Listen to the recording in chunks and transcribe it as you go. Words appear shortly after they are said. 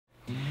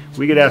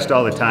We get asked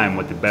all the time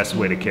what the best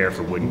way to care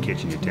for wooden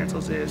kitchen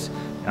utensils is,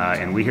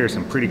 and we hear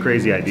some pretty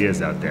crazy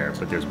ideas out there,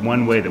 but there's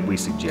one way that we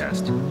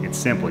suggest. It's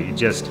simple. You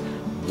just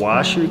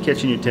wash your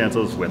kitchen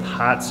utensils with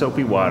hot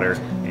soapy water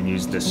and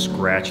use the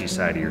scratchy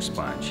side of your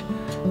sponge.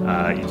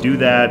 You do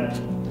that,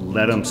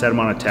 set them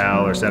on a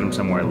towel or set them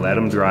somewhere, let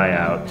them dry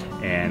out,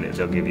 and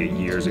they'll give you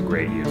years of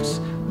great use.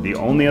 The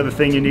only other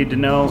thing you need to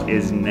know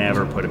is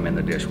never put them in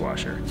the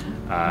dishwasher.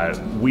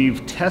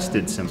 We've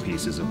tested some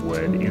pieces of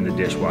wood in the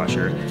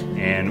dishwasher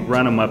and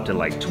run them up to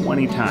like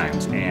 20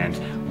 times,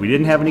 and we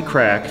didn't have any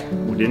crack,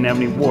 we didn't have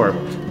any warp,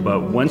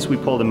 but once we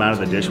pulled them out of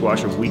the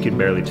dishwasher, we could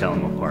barely tell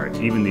them apart.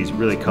 Even these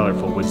really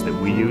colorful woods that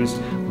we used,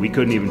 we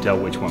couldn't even tell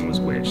which one was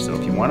which. So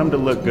if you want them to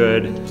look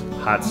good,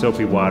 hot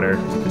soapy water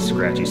with the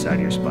scratchy side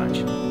of your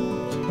sponge.